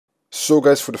So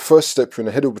guys, for the first step, you're going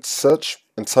to head over to search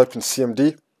and type in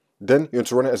CMD. Then you're going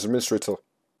to run it as administrator.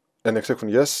 And then click on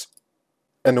yes.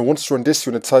 And then once you run this,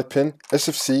 you're going to type in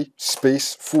sfc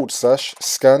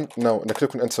 /scan now. And then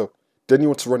click on enter. Then you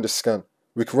want to run this scan.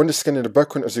 We can run this scan in the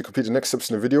background as you complete the next steps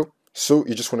in the video. So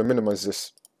you just want to minimize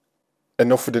this. And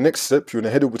now for the next step, you're going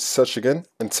to head over to search again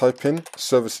and type in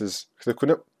services. Click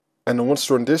on it. And then once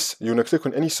you run this, you're going to click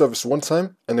on any service one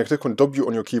time and then click on W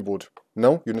on your keyboard.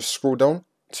 Now you're going to scroll down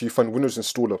till you find Windows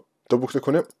Installer. Double click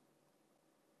on it.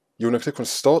 You're going to click on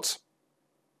Start,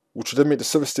 which will then make the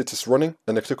service status running,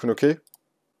 and then click on OK.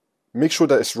 Make sure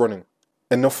that it's running.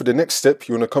 And now for the next step,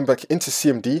 you're going to come back into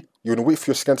CMD. You're going to wait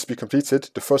for your scan to be completed,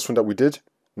 the first one that we did.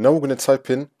 Now we're going to type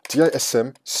in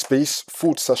DISM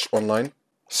 /online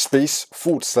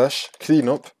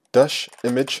 /cleanup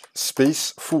 -image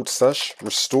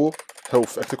 /restore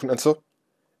health, and click on enter.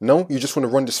 Now you just want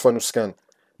to run this final scan.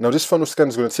 Now this final scan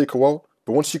is going to take a while,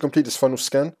 but once you complete this final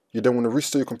scan, you then want to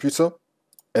restart your computer,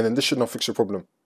 and then this should now fix your problem.